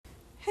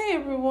Hey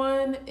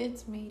everyone,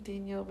 it's me,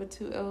 Danielle with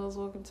two L's.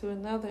 Welcome to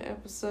another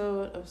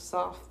episode of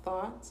Soft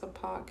Thoughts, a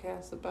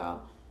podcast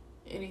about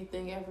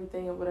anything,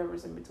 everything, and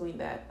whatever's in between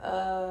that.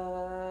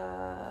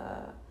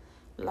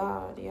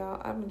 Lord,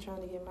 y'all, I've been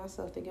trying to get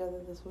myself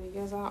together this week,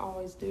 as I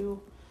always do.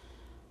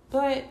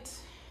 But,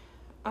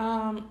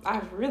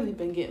 I've really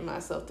been getting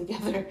myself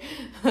together.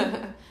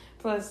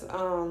 Plus,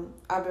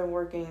 I've been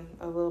working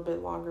a little bit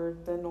longer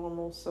than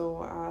normal,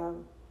 so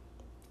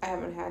I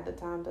haven't had the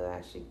time to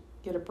actually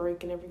get a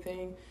break and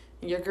everything.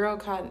 And your girl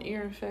caught an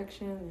ear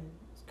infection, and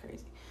it's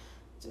crazy.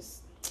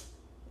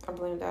 I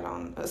blame that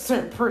on a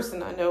certain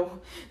person I know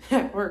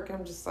at work.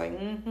 I'm just like,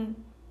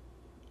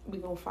 we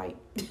gonna fight.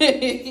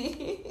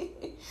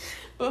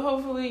 But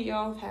hopefully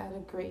y'all had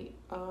a great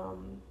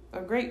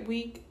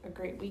week, a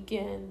great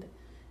weekend,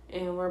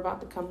 and we're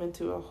about to come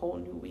into a whole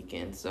new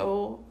weekend.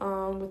 So,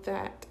 with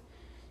that,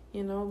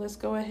 let's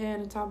go ahead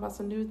and talk about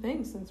some new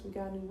things since we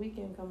got a new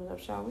weekend coming up,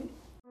 shall we?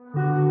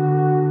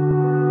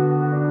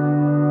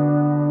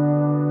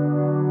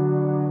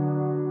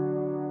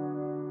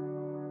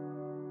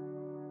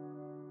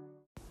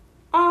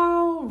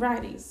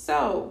 Alrighty,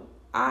 so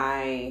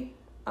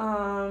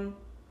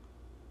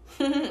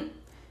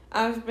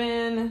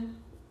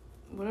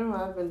what have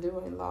I been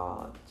doing,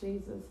 Lord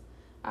Jesus?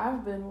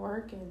 I've been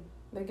working.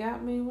 They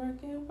got me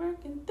working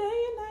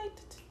day and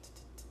night.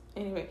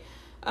 Anyway,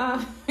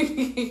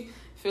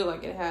 feel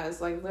like it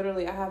has,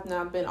 literally, I have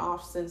not been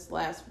off since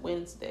last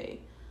Wednesday.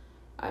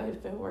 I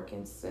have been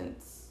working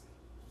since,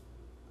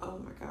 oh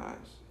my gosh.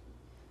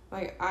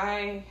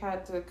 I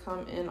had to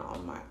come in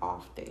on my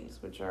off days,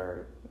 which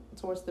are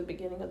towards the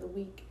beginning of the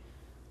week,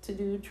 to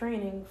do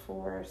training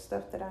for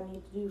stuff that I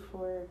need to do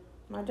for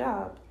my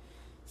job.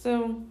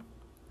 So,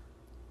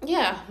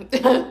 yeah,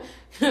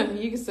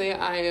 you can say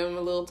I am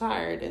a little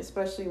tired,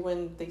 especially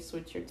when they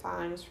switch your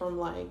times from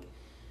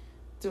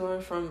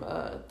doing from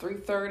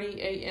 3:30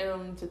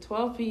 a.m. to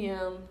 12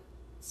 p.m.,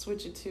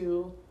 switch it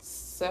to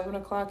 7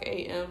 o'clock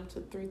a.m. to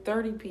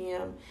 3:30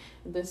 p.m.,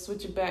 and then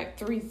switch it back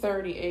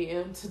 3:30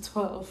 a.m. to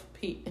 12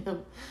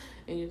 p.m.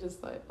 And you're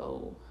just like,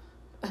 oh,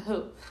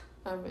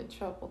 I'm in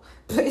trouble.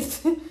 But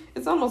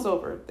it's almost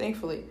over,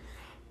 thankfully.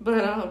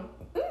 But,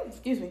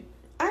 excuse me.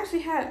 I actually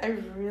had a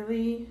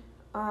really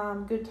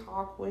good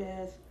talk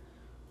with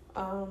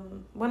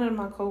one of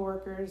my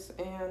coworkers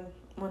and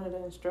one of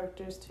the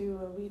instructors too,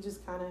 and we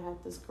just kind of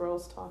had this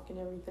girls talk and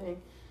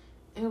everything.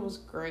 It was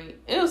great.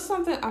 It was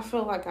something I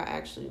feel like I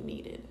actually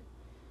needed.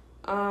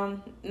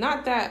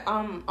 Not that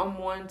I'm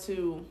one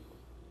to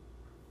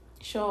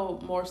show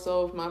more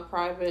so of my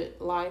private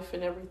life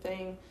and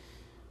everything,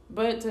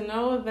 but to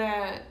know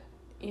that,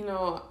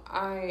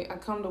 I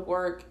come to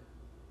work,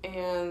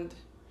 and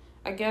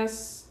I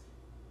guess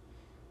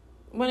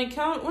when it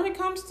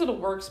comes to the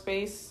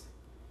workspace,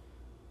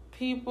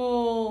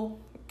 people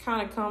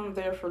kind of come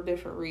there for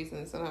different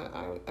reasons, and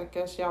I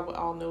guess y'all would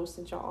all know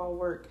since y'all all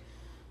work.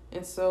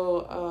 And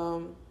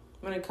so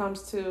when it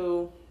comes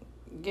to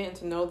getting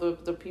to know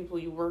the people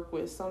you work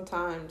with,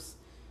 sometimes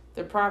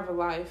their private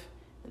life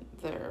and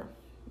their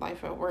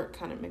life at work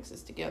kind of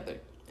mixes together.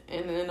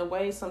 And in a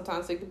way,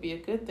 sometimes it could be a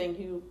good thing.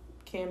 You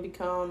can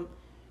become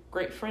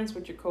great friends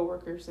with your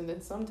coworkers, and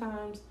then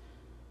sometimes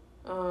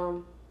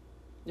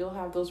you'll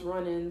have those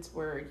run-ins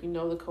where you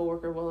know the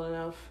coworker well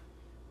enough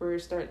where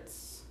it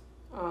starts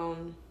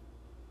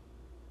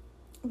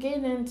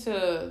getting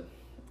into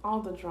all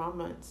the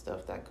drama and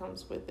stuff that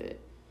comes with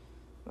it.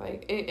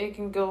 It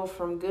can go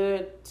from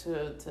good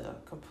to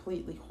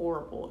completely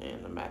horrible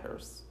in a matter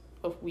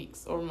of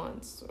weeks or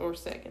months or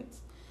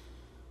seconds.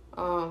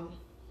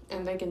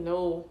 And they can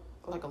know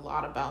a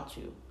lot about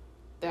you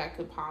that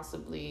could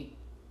possibly,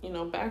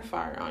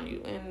 backfire on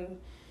you. And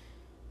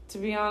to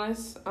be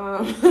honest,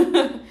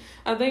 I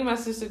think my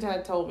sister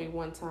had told me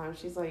one time,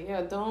 she's like,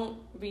 yeah, don't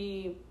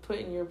be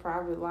putting your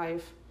private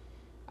life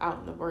out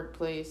in the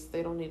workplace.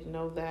 They don't need to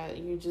know that.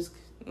 You just,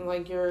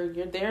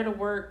 you're there to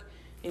work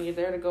and you're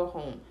there to go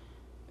home.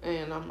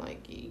 And I'm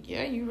like,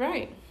 yeah, you're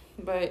right.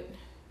 But,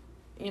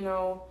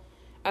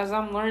 as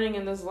I'm learning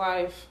in this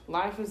life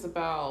is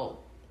about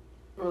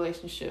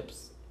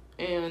relationships.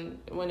 And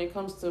when it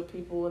comes to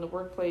people in the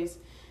workplace,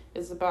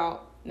 it's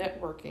about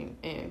networking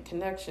and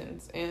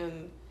connections.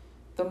 And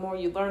the more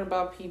you learn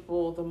about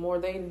people, the more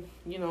they,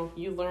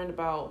 you learn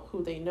about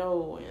who they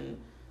know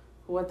and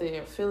what they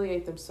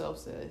affiliate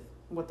themselves with,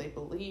 what they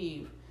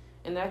believe.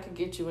 And that could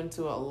get you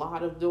into a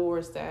lot of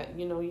doors that,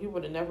 you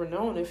would have never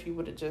known if you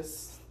would have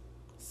just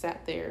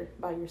sat there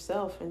by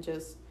yourself and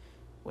just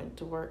went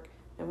to work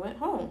and went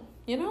home,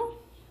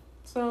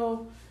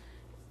 So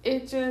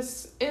it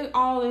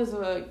all is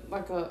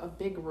a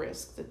big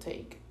risk to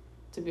take,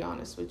 to be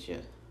honest with you.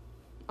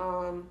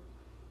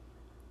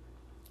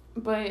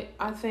 But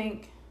I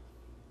think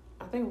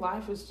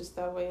life is just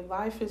that way.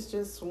 Life is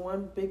just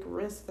one big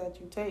risk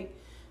that you take.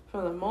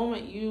 From the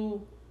moment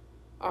you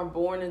are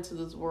born into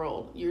this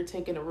world, you're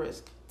taking a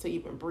risk to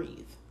even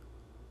breathe,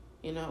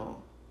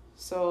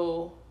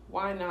 So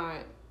why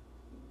not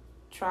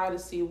try to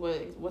see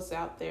what's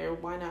out there?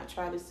 Why not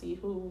try to see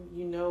who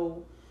you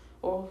know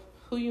or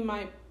who you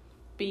might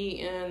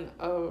be in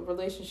a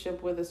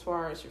relationship with as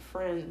far as your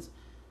friends,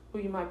 who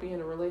you might be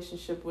in a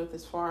relationship with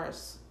as far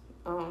as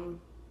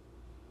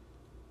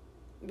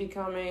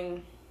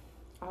becoming,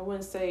 I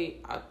would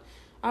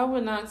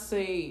not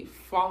say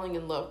falling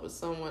in love with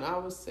someone. I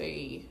would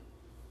say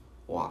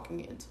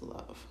walking into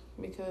love,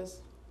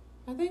 because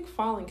I think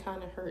falling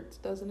kind of hurts,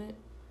 doesn't it?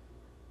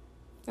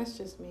 That's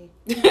just me.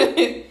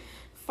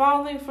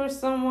 Falling for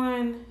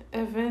someone,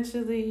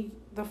 eventually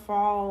the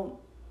fall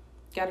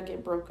got to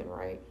get broken,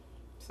 right?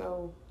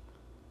 So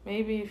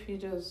maybe if you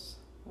just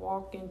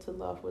walk into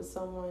love with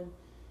someone,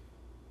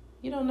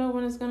 you don't know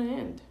when it's going to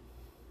end.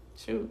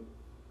 Shoot.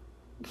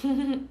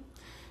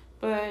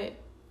 But,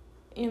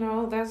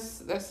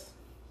 that's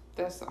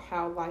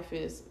how life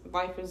is.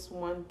 Life is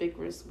one big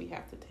risk we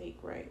have to take,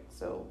 right?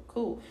 So,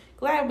 cool.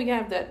 Glad we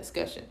have that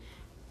discussion.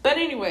 But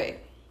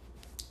anyway,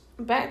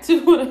 back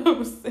to what I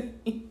was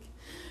saying.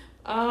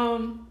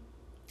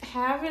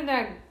 Having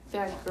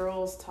that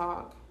girls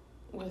talk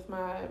with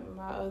my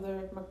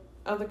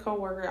other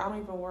coworker. I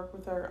don't even work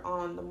with her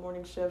on the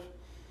morning shift.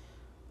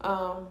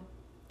 And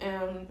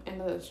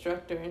the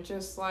instructor, and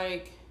just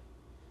like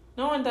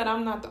knowing that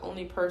I'm not the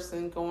only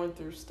person going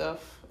through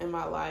stuff in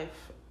my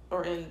life,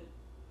 or in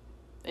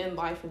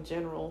life in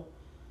general.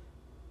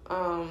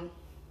 And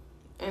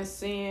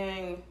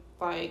seeing,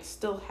 like,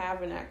 still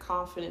having that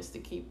confidence to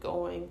keep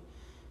going,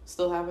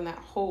 still having that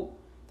hope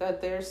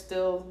that there's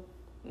still,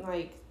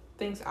 like,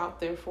 things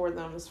out there for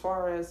them as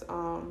far as,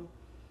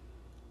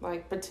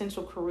 like,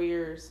 potential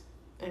careers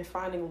and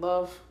finding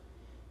love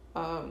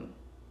or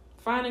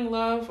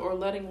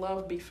letting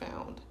love be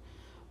found.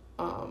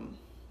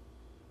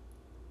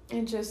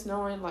 And just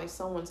knowing, like,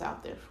 someone's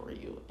out there for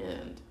you.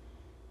 And,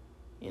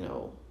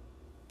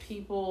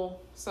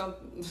 people,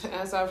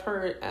 as I've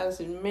heard, as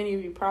many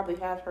of you probably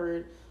have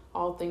heard,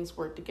 all things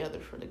work together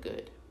for the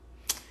good.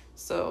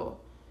 So,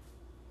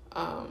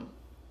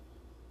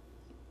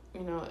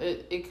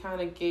 it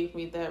kind of gave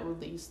me that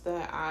release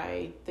that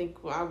I think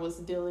I was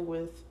dealing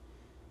with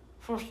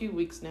for a few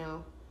weeks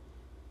now.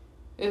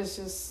 It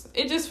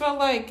just felt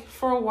like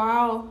for a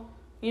while,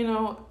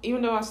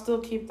 even though I still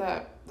keep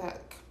that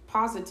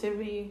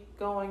positivity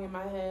going in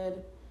my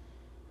head,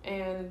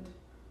 and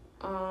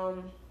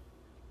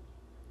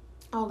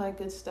all that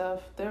good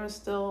stuff, there was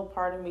still a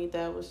part of me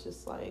that was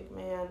just like,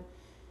 man,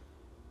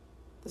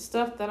 the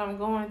stuff that I'm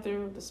going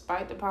through,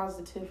 despite the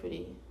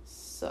positivity,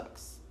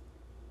 sucks.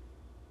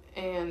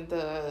 And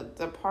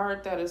the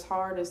part that is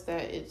hard is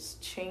that it's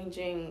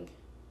changing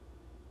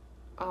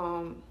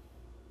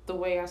the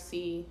way I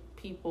see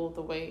people,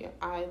 the way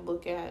I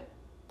look at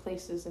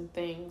places and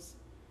things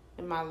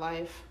in my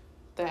life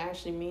that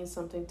actually means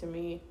something to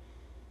me.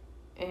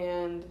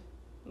 And,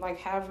 like,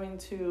 having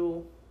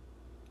to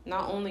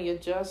not only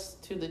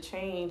adjust to the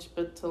change,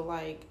 but to,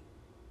 like,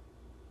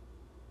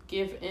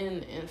 give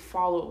in and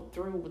follow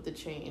through with the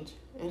change,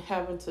 and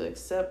having to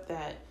accept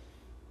that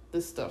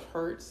this stuff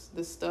hurts,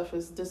 this stuff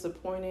is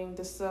disappointing,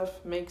 this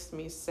stuff makes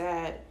me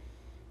sad.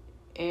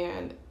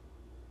 And,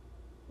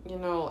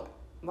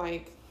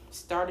 like,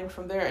 starting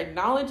from there,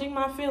 acknowledging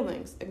my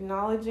feelings,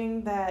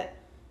 acknowledging that,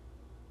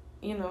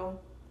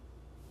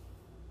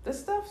 this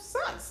stuff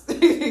sucks.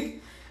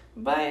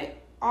 But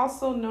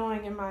also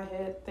knowing in my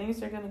head,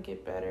 things are going to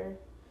get better.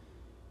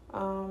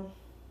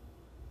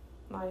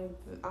 Like,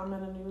 I'm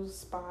in a new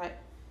spot.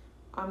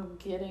 I'm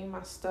getting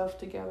my stuff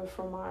together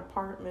for my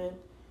apartment,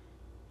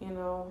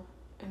 and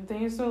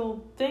things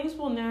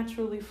will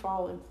naturally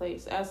fall in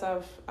place, as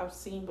I've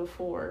seen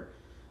before.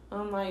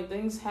 Like,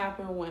 things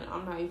happen when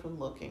I'm not even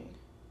looking.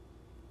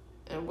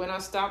 And when I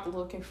stop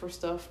looking for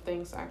stuff,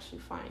 things actually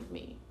find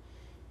me.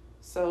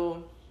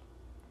 So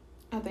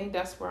I think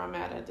that's where I'm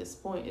at this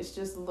point. It's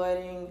just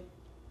letting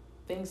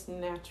things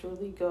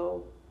naturally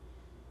go,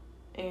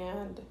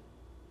 and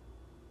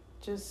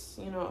just,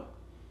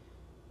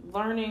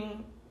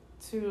 learning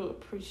to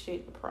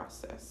appreciate the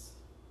process,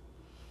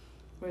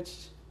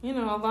 which, a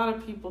lot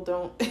of people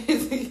don't.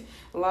 A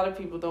lot of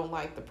people don't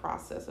like the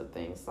process of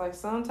things. Like,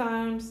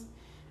 sometimes,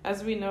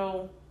 as we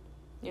know,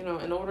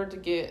 in order to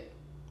get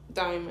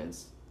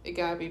diamonds, it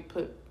gotta be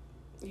put,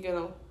 you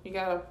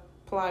gotta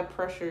apply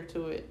pressure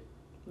to it.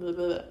 Blah,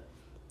 blah, blah.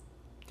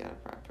 Gotta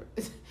apply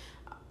pressure.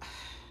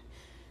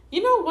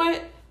 You know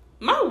what?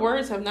 My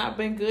words have not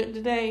been good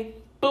today,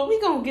 but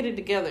we gonna get it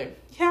together.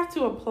 You have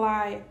to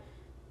apply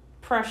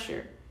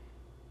pressure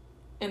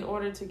in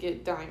order to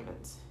get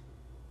diamonds.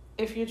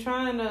 If you're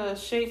trying to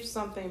shape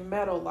something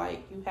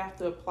metal-like, you have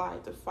to apply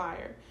it to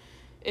fire.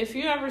 If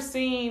you ever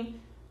seen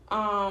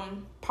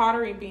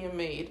pottery being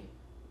made,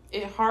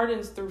 it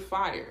hardens through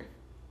fire.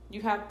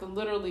 You have to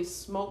literally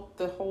smoke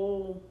the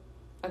whole.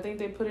 I think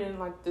they put it in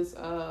like this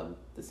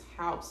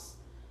house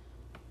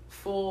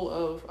full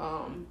of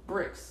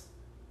bricks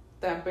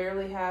that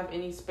barely have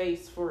any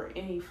space for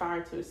any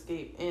fire to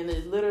escape, and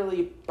it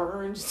literally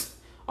burns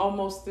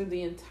almost through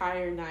the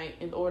entire night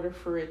in order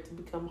for it to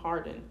become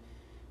hardened,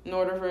 in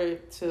order for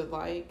it to,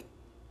 like,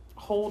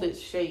 hold its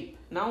shape.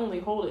 Not only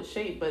hold its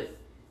shape, but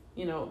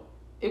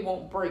it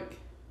won't break.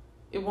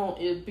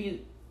 It'd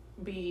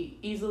be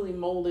easily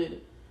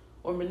molded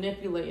or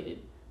manipulated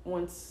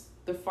once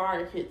the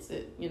fire hits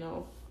it,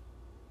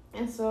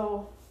 And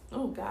so,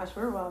 oh gosh,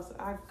 where was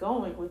I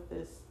going with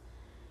this?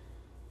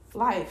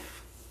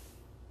 Life.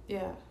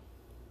 Yeah.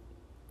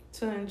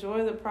 To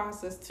enjoy the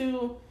process.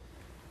 Too,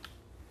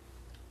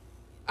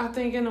 I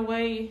think in a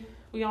way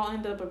we all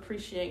end up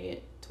appreciating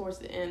it towards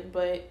the end,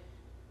 but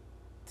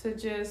to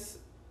just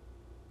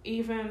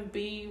even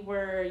be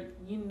where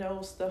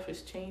stuff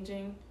is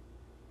changing,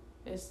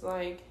 it's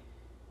like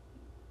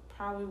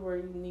probably where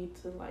you need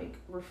to like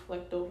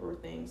reflect over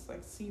things,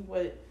 like see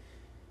what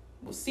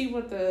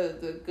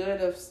the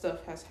good of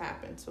stuff has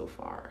happened so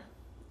far,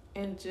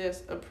 and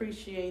just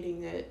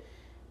appreciating it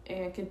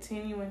and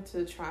continuing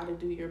to try to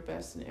do your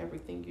best in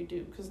everything you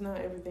do, because not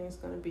everything's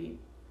going to be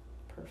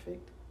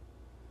perfect,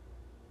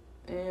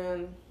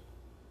 and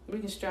we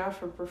can strive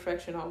for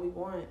perfection all we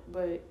want,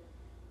 but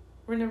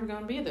we're never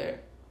going to be there.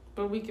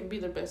 But we can be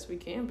the best we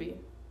can be.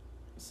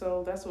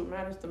 So that's what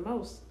matters the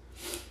most.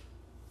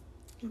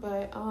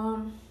 But,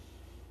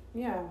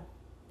 yeah.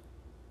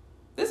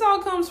 This all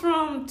comes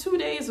from 2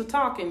 days of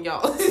talking,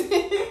 y'all.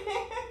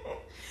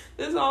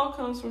 This all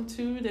comes from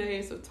 2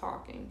 days of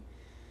talking.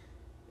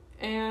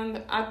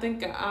 And I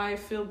think I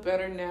feel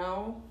better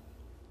now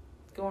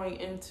going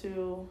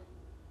into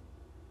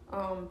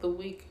the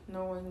week,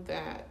 knowing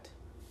that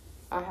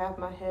I have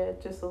my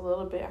head just a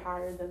little bit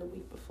higher than the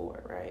week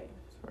before, right?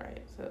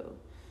 Right. So,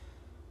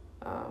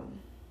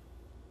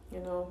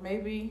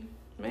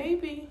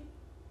 maybe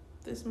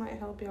this might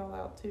help y'all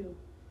out too.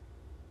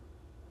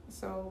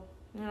 So,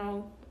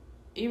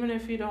 even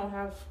if you don't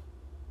have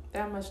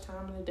that much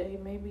time in the day,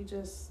 maybe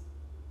just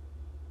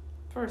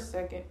for a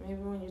second,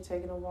 maybe when you're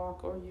taking a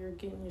walk or you're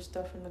getting your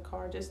stuff in the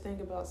car, just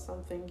think about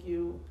something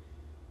you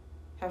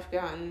have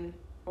gotten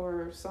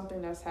or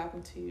something that's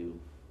happened to you,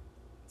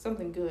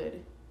 something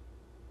good,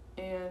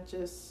 and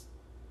just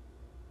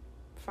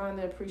find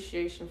the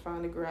appreciation,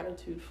 find the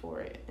gratitude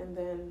for it, and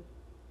then,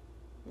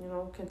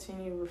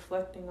 continue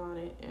reflecting on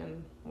it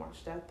and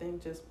watch that thing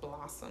just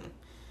blossom,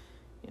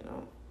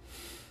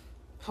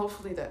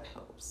 Hopefully that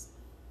helps.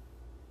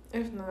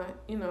 If not,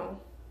 you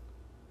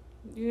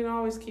can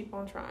always keep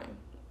on trying,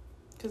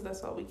 because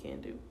that's all we can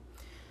do.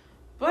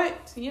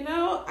 But,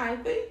 I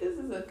think this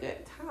is a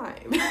good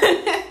time.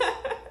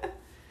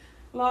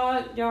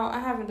 Lord, y'all, I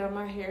haven't done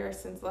my hair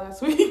since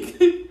last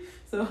week.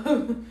 So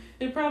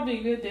it'd probably be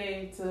a good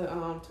day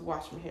to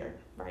wash my hair.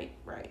 Right.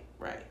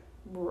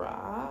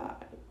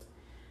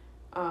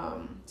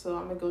 So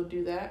I'm gonna go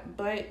do that.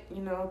 But,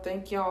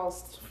 thank y'all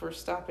for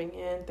stopping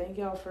in. Thank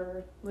y'all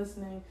for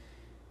listening.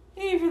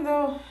 Even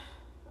though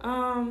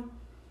I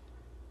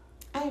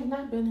have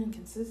not been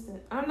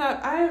inconsistent.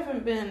 I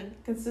haven't been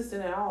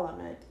consistent at all, I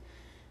meant.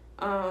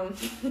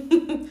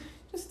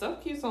 Just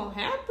stuff keeps on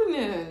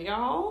happening,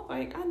 y'all.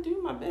 Like, I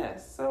do my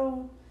best.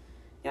 So,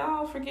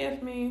 y'all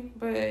forgive me,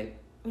 but,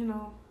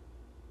 y'all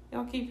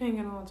keep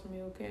hanging on to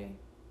me, okay?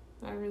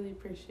 I really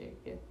appreciate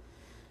you.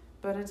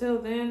 But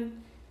until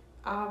then,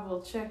 I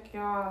will check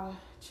in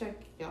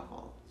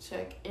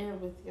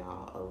with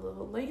y'all a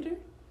little later.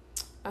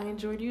 I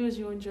enjoyed you as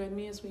you enjoyed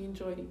me, as we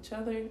enjoyed each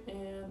other,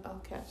 and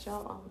I'll catch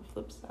y'all on the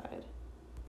flip side.